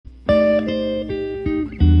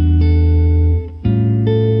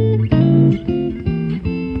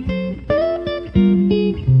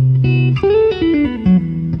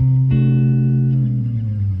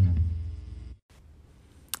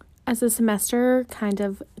the semester kind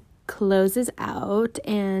of closes out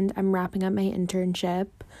and I'm wrapping up my internship,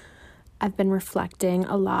 I've been reflecting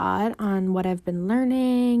a lot on what I've been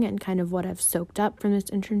learning and kind of what I've soaked up from this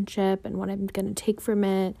internship and what I'm going to take from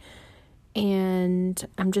it. And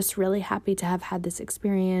I'm just really happy to have had this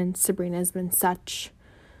experience. Sabrina's been such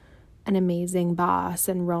an amazing boss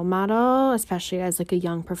and role model, especially as like a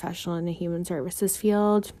young professional in the human services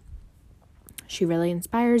field. She really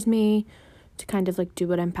inspires me to kind of like do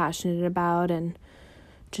what I'm passionate about and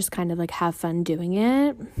just kind of like have fun doing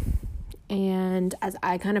it. And as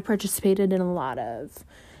I kind of participated in a lot of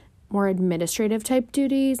more administrative type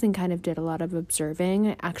duties and kind of did a lot of observing,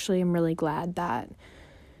 I actually am really glad that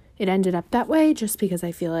it ended up that way, just because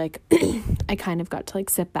I feel like I kind of got to like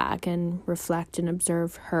sit back and reflect and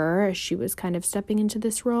observe her as she was kind of stepping into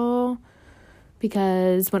this role.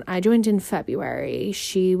 Because when I joined in February,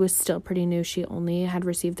 she was still pretty new. She only had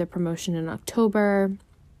received the promotion in October.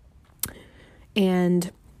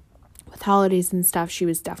 And with holidays and stuff, she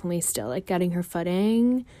was definitely still like getting her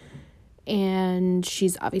footing. And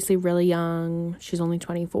she's obviously really young. She's only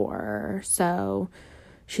 24. So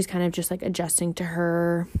she's kind of just like adjusting to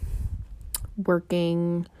her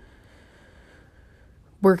working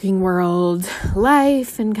world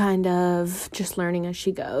life and kind of just learning as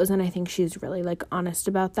she goes. And I think she's really like honest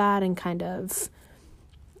about that and kind of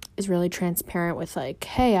is really transparent with like,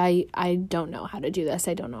 hey, I don't know how to do this.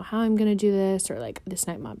 I don't know how I'm going to do this, or like this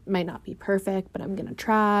might not be perfect, but I'm going to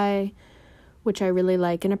try, which I really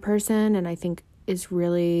like in a person and I think is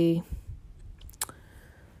really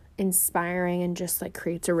inspiring and just like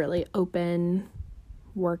creates a really open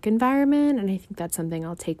work environment. And I think that's something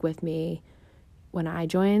I'll take with me when I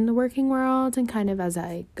join the working world and kind of as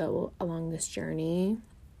I go along this journey.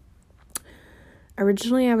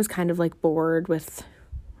 Originally, I was kind of like bored with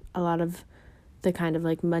a lot of the kind of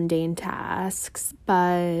like mundane tasks,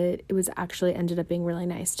 but it was actually ended up being really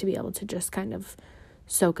nice to be able to just kind of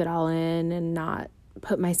soak it all in and not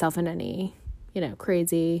put myself in any,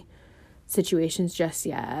 crazy situations just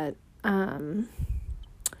yet.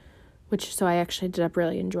 So I actually ended up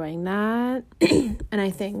really enjoying that. And I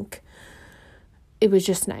think it was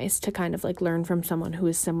just nice to kind of like learn from someone who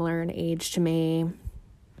is similar in age to me,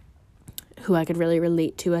 who I could really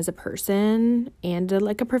relate to as a person and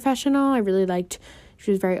like a professional. I really liked,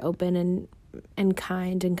 she was very open and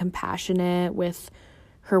kind and compassionate with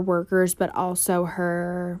her workers, but also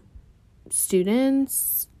her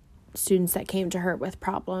students that came to her with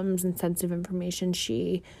problems and sensitive information.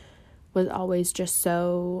 She was always just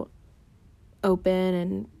so open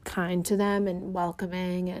and kind to them and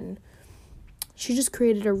welcoming, and she just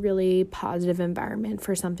created a really positive environment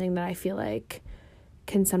for something that I feel like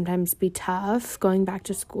can sometimes be tough. Going back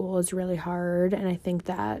to school is really hard, and I think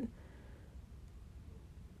that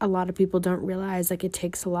a lot of people don't realize like it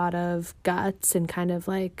takes a lot of guts and kind of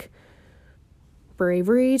like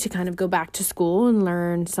bravery to kind of go back to school and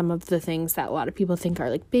learn some of the things that a lot of people think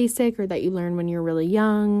are like basic or that you learn when you're really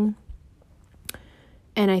young.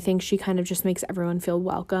 And I think she kind of just makes everyone feel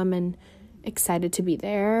welcome and excited to be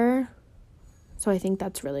there. So I think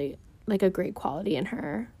that's really like a great quality in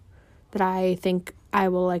her that I think I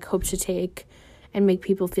will like hope to take and make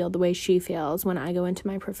people feel the way she feels when I go into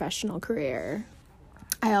my professional career.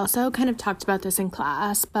 I also kind of talked about this in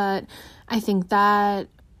class, but I think that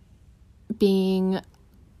being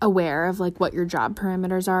aware of like what your job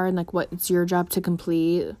parameters are and like what's your job to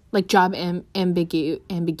complete, like job ambiguity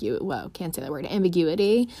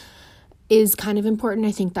is kind of important.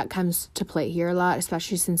 I think that comes to play here a lot,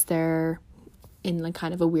 especially since they're in like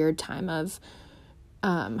kind of a weird time of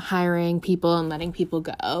hiring people and letting people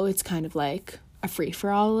go. It's kind of like a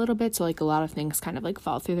free-for-all a little bit, so like a lot of things kind of like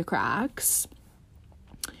fall through the cracks,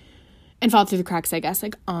 I guess,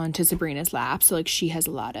 like onto Sabrina's lap. So like she has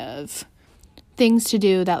a lot of things to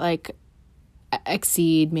do that like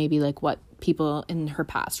exceed maybe like what people in her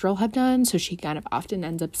past role have done. So she kind of often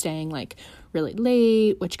ends up staying like really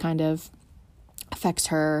late, which kind of affects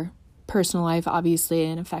her personal life, obviously,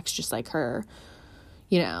 and affects just like her,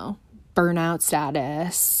 burnout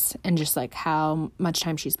status and just like how much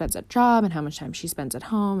time she spends at job and how much time she spends at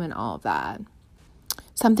home and all of that.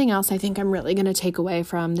 Something else I think I'm really going to take away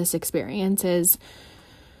from this experience is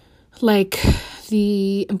like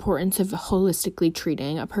the importance of holistically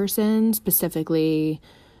treating a person, specifically,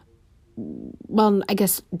 well, I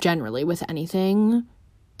guess generally with anything,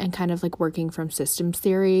 and kind of like working from systems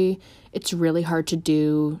theory. It's really hard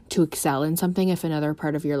to excel in something if another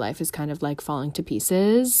part of your life is kind of like falling to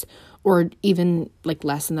pieces, or even like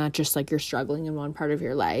less than that, just like you're struggling in one part of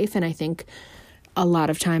your life. And I think a lot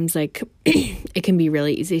of times like it can be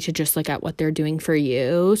really easy to just look at what they're doing for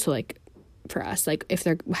you. So like for us, like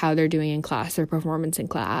how they're doing in class, their performance in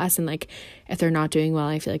class. And like if they're not doing well,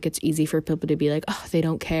 I feel like it's easy for people to be like, oh, they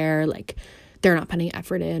don't care, like they're not putting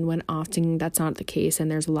effort in, when often that's not the case.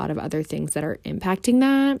 And there's a lot of other things that are impacting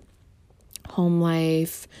that: home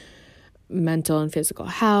life, mental and physical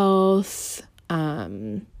health,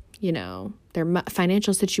 their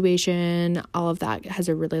financial situation. All of that has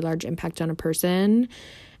a really large impact on a person.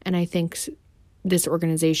 And I think this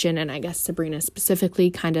organization, and I guess Sabrina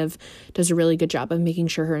specifically, kind of does a really good job of making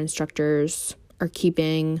sure her instructors are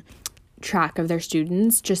keeping track of their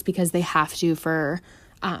students, just because they have to for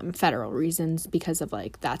federal reasons, because of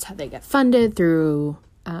like that's how they get funded, through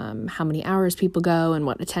how many hours people go and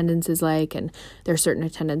what attendance is like, and there are certain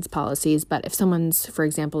attendance policies. But if someone's, for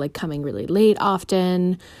example, like coming really late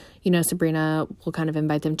often, Sabrina will kind of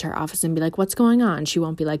invite them to her office and be like, what's going on? She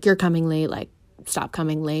won't be like, you're coming late, like stop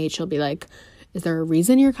coming late. She'll be like, is there a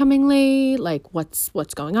reason you're coming late? Like what's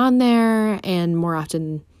going on there? And more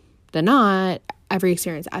often than not, every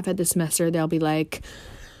experience I've had this semester, they'll be like,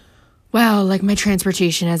 well, like my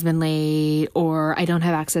transportation has been late, or I don't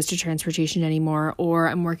have access to transportation anymore, or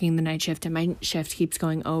I'm working the night shift and my shift keeps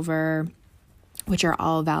going over, which are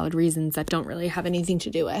all valid reasons that don't really have anything to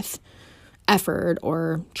do with effort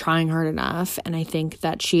or trying hard enough. And I think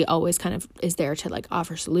that she always kind of is there to like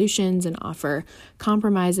offer solutions and offer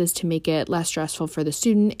compromises to make it less stressful for the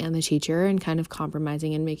student and the teacher, and kind of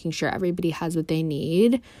compromising and making sure everybody has what they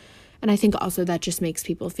need. And I think also that just makes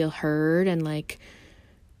people feel heard, and like,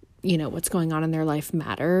 what's going on in their life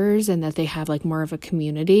matters, and that they have like more of a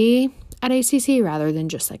community at ACC rather than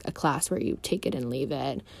just like a class where you take it and leave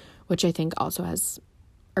it, which I think also has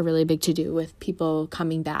a really big to do with people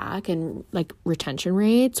coming back and like retention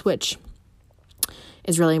rates, which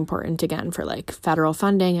is really important again for like federal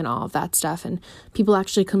funding and all of that stuff, and people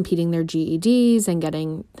actually completing their GEDs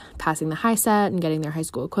and passing the high set and getting their high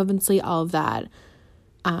school equivalency. All of that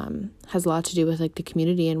has a lot to do with like the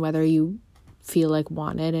community and whether you feel like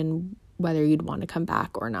wanted and whether you'd want to come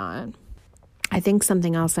back or not. I think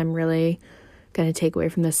something else I'm really going to take away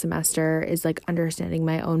from this semester is like understanding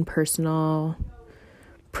my own personal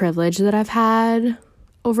privilege that I've had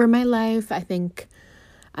over my life. I think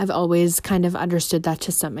I've always kind of understood that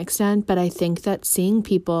to some extent, but I think that seeing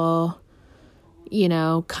people,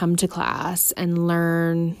 come to class and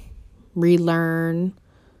relearn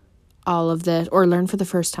all of this, or learn for the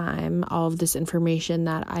first time all of this information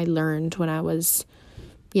that I learned when I was,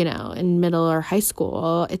 in middle or high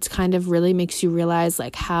school, it's kind of really makes you realize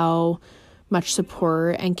like how much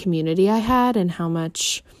support and community I had, and how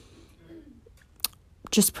much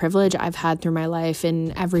just privilege I've had through my life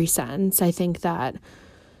in every sense. I think that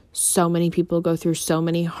so many people go through so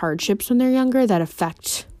many hardships when they're younger that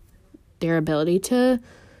affect their ability to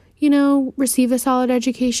receive a solid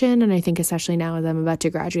education. And I think especially now as I'm about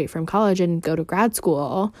to graduate from college and go to grad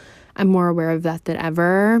school, I'm more aware of that than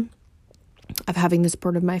ever, of having the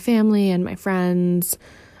support of my family and my friends,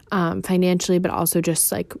 financially, but also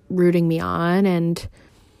just like rooting me on. And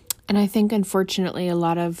I think unfortunately a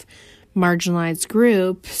lot of marginalized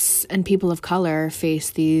groups and people of color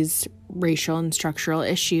face these racial and structural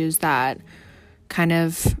issues that kind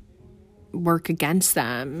of work against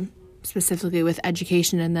them, specifically with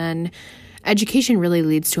education. And then education really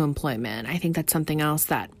leads to employment. I think that's something else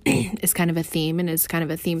that is kind of a theme, and is kind of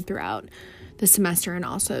a theme throughout the semester, and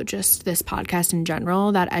also just this podcast in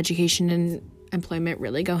general, that education and employment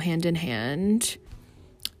really go hand in hand.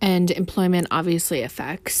 And employment obviously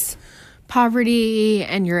affects poverty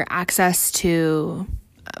and your access to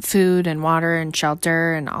food and water and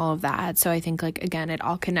shelter and all of that. So I think like, again, it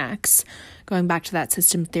all connects. Going back to that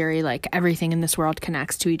system theory, like everything in this world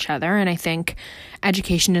connects to each other. And I think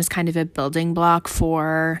education is kind of a building block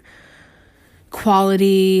for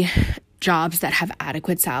quality jobs that have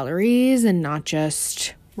adequate salaries, and not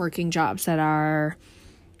just working jobs that are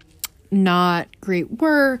not great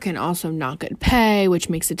work and also not good pay, which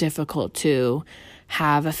makes it difficult to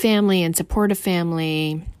have a family and support a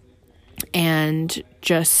family and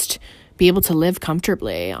just be able to live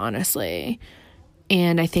comfortably, honestly.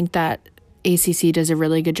 And I think that ACC does a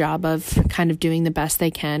really good job of kind of doing the best they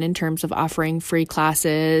can in terms of offering free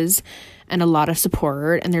classes and a lot of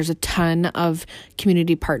support. And there's a ton of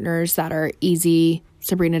community partners that are easy.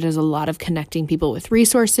 Sabrina does a lot of connecting people with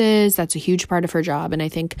resources. That's a huge part of her job, and I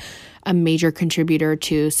think a major contributor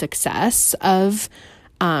to success of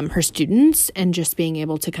her students, and just being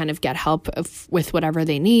able to kind of get help with whatever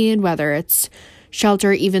they need, whether it's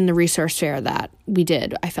shelter. Even the resource fair that we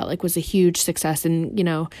did, I felt like was a huge success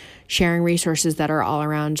in, sharing resources that are all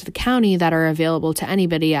around the county that are available to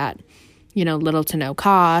anybody at, little to no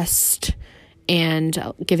cost.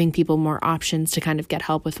 and giving people more options to kind of get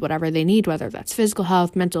help with whatever they need, whether that's physical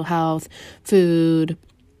health, mental health, food,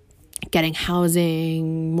 getting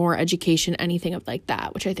housing, more education, anything of like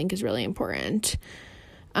that, which I think is really important.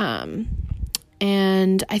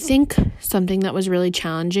 And I think something that was really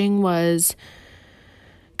challenging was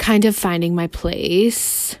kind of finding my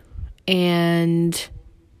place and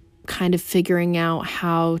kind of figuring out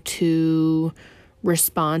how to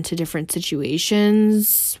respond to different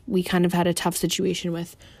situations. We kind of had a tough situation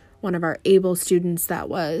with one of our able students that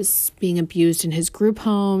was being abused in his group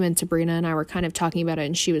home, and Sabrina and I were kind of talking about it,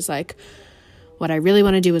 and she was like, what I really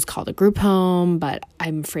want to do is call the group home, but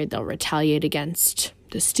I'm afraid they'll retaliate against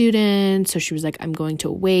the student. So she was like, I'm going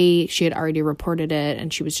to wait. She had already reported it,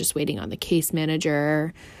 and she was just waiting on the case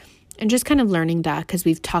manager. And just kind of learning that, because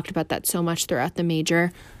we've talked about that so much throughout the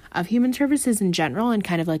major of human services in general, and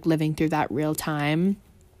kind of like living through that real time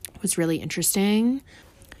was really interesting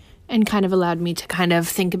and kind of allowed me to kind of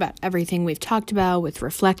think about everything we've talked about with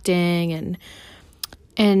reflecting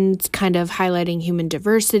and kind of highlighting human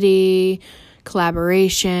diversity,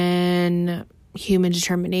 collaboration,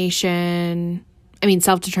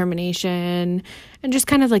 self-determination, and just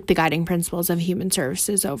kind of like the guiding principles of human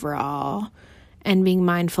services overall, and being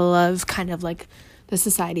mindful of kind of like the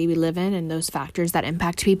society we live in and those factors that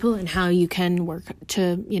impact people and how you can work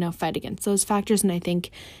to, fight against those factors. And I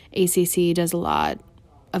think ACC does a lot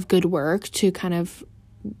of good work to kind of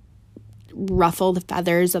ruffle the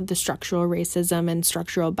feathers of the structural racism and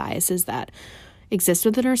structural biases that exist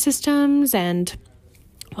within our systems. And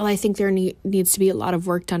while I think there needs to be a lot of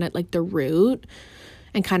work done at like the root,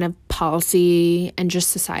 and kind of policy and just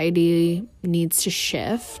society needs to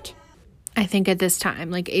shift, I think at this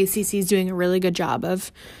time, like ACC is doing a really good job of,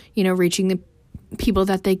 reaching the people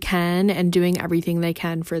that they can and doing everything they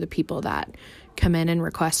can for the people that come in and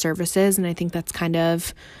request services. And I think that's kind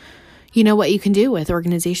of, what you can do with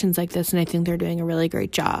organizations like this. And I think they're doing a really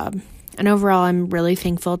great job. And overall, I'm really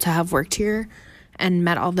thankful to have worked here and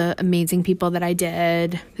met all the amazing people that I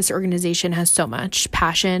did. This organization has so much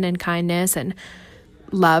passion and kindness and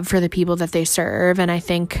love for the people that they serve. And I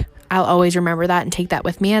think I'll always remember that and take that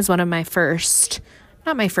with me as one of my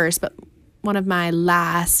one of my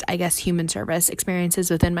last, human service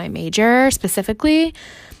experiences within my major specifically.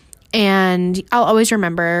 And I'll always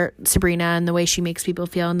remember Sabrina and the way she makes people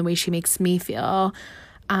feel and the way she makes me feel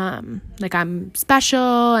like I'm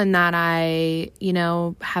special and that I,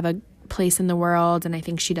 have a place in the world. And I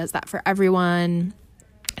think she does that for everyone.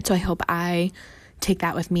 So I hope I take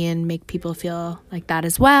that with me and make people feel like that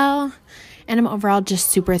as well. And I'm overall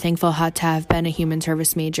just super thankful to have been a human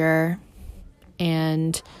service major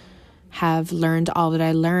and have learned all that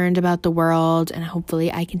I learned about the world. And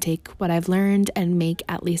hopefully I can take what I've learned and make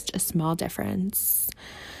at least a small difference.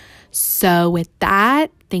 So with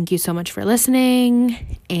that, thank you so much for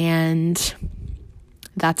listening. And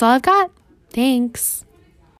that's all I've got. Thanks.